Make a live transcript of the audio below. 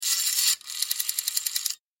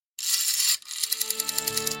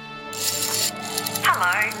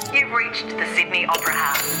You've reached the Sydney Opera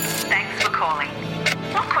House. Thanks for calling.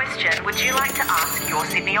 What question would you like to ask your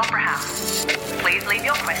Sydney Opera House? Please leave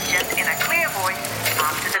your question in a clear voice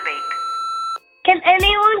after the beep. Can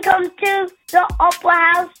anyone come to the Opera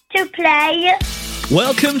House to play?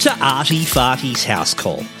 Welcome to Artie Farty's House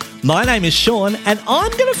Call. My name is Sean, and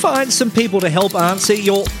I'm going to find some people to help answer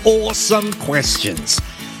your awesome questions.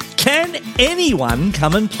 Can anyone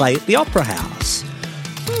come and play at the Opera House?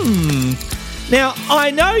 Now,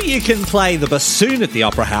 I know you can play the bassoon at the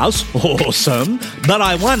Opera House. Awesome. But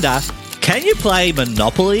I wonder, can you play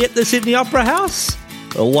Monopoly at the Sydney Opera House?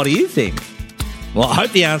 Well, what do you think? Well, I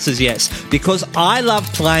hope the answer is yes, because I love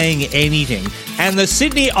playing anything, and the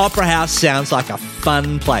Sydney Opera House sounds like a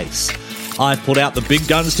fun place. I've put out the big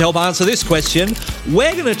guns to help answer this question.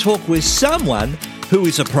 We're going to talk with someone who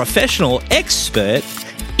is a professional expert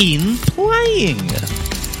in playing.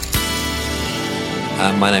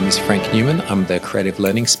 My name is Frank Newman. I'm the Creative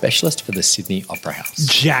Learning Specialist for the Sydney Opera House.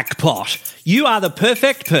 Jackpot. You are the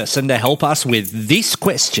perfect person to help us with this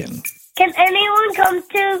question. Can anyone come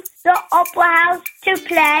to the Opera House to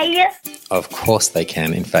play? Of course they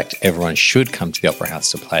can. In fact, everyone should come to the Opera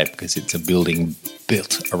House to play because it's a building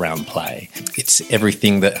built around play. It's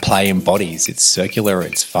everything that play embodies. It's circular,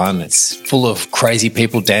 it's fun, it's full of crazy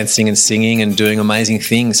people dancing and singing and doing amazing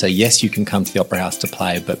things. So yes, you can come to the Opera House to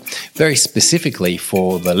play, but very specifically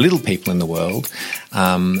for the little people in the world,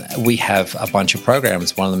 we have a bunch of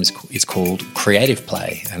programs. One of them is called Creative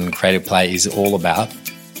Play, and Creative Play is all about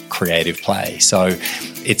creative play. So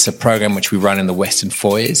it's a program which we run in the Western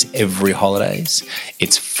Foyers every holidays.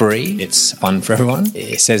 It's free. It's fun for everyone.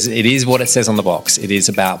 It is what it says on the box. It is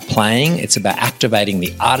about playing. It's about activating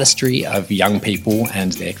the artistry of young people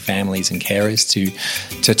and their families and carers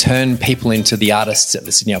to turn people into the artists at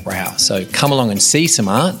the Sydney Opera House. So come along and see some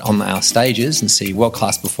art on our stages and see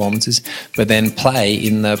world-class performances, but then play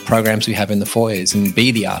in the programs we have in the foyers and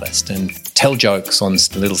be the artist and tell jokes on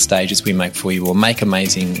the little stages we make for you, or make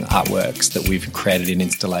amazing artworks that we've created in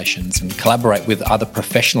installations, and collaborate with other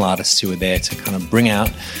professional artists who are there to kind of bring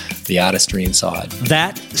out the artistry inside.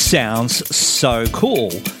 That sounds so cool.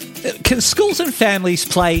 Can schools and families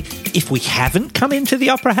play if we haven't come into the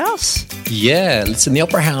Opera House? Yeah, listen, the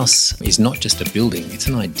Opera House is not just a building, it's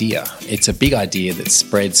an idea. It's a big idea that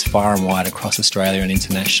spreads far and wide across Australia and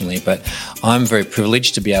internationally, but I'm very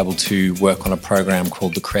privileged to be able to work on a program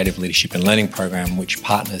called the Creative Leadership and Learning Program, which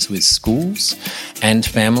partners with schools and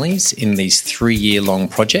families in these 3-year-long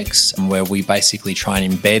projects where we basically try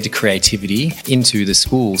and embed creativity into the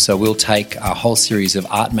school. So we'll take a whole series of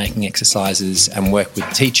art-making exercises and work with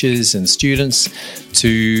teachers and students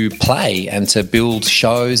to play and to build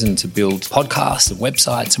shows and to build podcasts and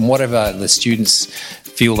websites and whatever the students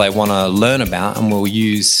feel they want to learn about, and we'll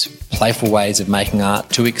use playful ways of making art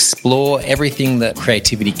to explore everything that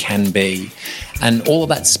creativity can be. And all of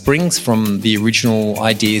that springs from the original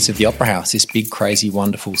ideas of the Opera House, this big, crazy,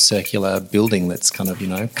 wonderful circular building that's kind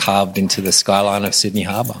of, carved into the skyline of Sydney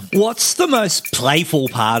Harbour. What's the most playful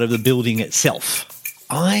part of the building itself?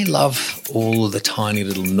 I love all of the tiny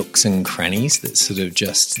little nooks and crannies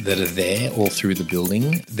that are there all through the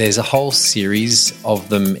building. There's a whole series of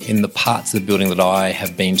them in the parts of the building that I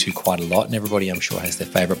have been to quite a lot, and everybody I'm sure has their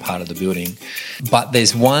favourite part of the building. But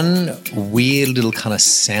there's one weird little kind of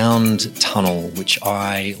sound tunnel which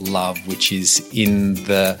I love, which is in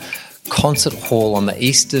the concert hall on the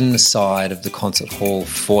eastern side of the concert hall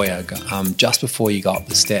foyer, just before you go up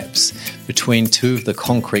the steps, between two of the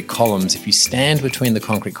concrete columns. If you stand between the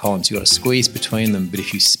concrete columns, you've got to squeeze between them, but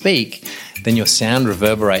if you speak, then your sound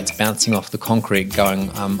reverberates, bouncing off the concrete, going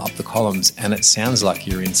up the columns, and it sounds like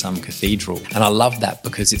you're in some cathedral. And I love that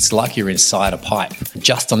because it's like you're inside a pipe.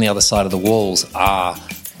 Just on the other side of the walls are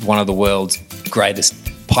one of the world's greatest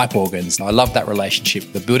pipe organs. I love that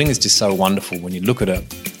relationship. The building is just so wonderful when you look at it.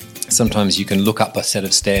 Sometimes you can look up a set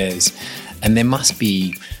of stairs and there must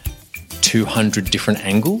be 200 different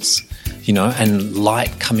angles, and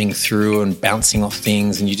light coming through and bouncing off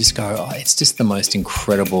things, and you just go, it's just the most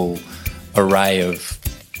incredible array of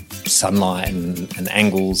sunlight and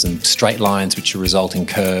angles and straight lines which result in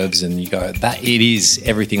curves, and you go, that it is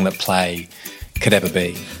everything that play could ever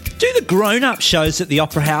be. Do the grown-up shows at the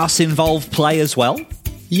Opera House involve play as well?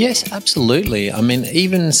 Yes, absolutely. I mean,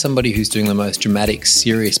 even somebody who's doing the most dramatic,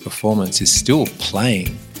 serious performance is still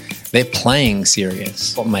playing. They're playing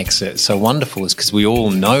serious. What makes it so wonderful is because we all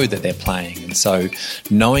know that they're playing. And so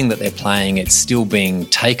knowing that they're playing, it's still being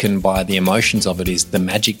taken by the emotions of it is the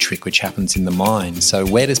magic trick which happens in the mind. So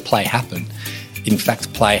where does play happen? In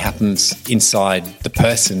fact, play happens inside the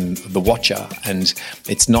person, the watcher, and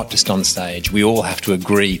it's not just on stage. We all have to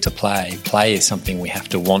agree to play. Play is something we have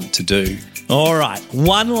to want to do. All right,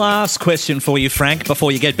 one last question for you, Frank,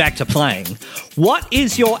 before you get back to playing. What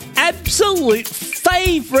is your absolute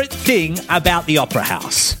favourite thing about the Opera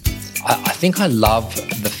House? I think I love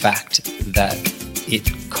the fact that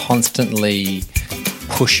it constantly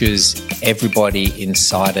pushes everybody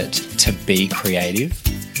inside it to be creative.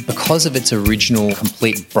 Because of its original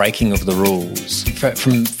complete breaking of the rules,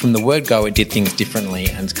 from the word go, it did things differently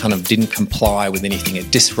and kind of didn't comply with anything.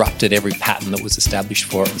 It disrupted every pattern that was established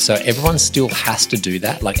for it. And so everyone still has to do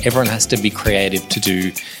that. Like, everyone has to be creative to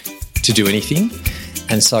do anything.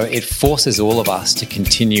 And so it forces all of us to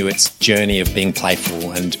continue its journey of being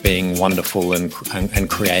playful and being wonderful and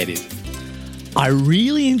creative. I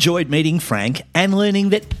really enjoyed meeting Frank and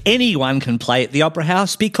learning that anyone can play at the Opera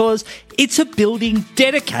House because it's a building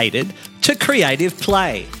dedicated to creative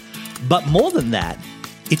play. But more than that,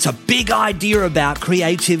 it's a big idea about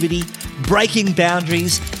creativity, breaking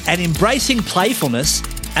boundaries, and embracing playfulness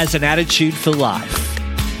as an attitude for life.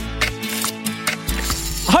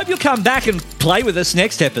 I hope you'll come back and play with us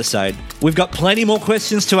next episode. We've got plenty more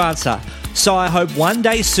questions to answer, so I hope one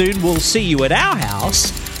day soon we'll see you at our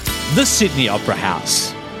house, the Sydney Opera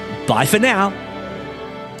House. Bye for now.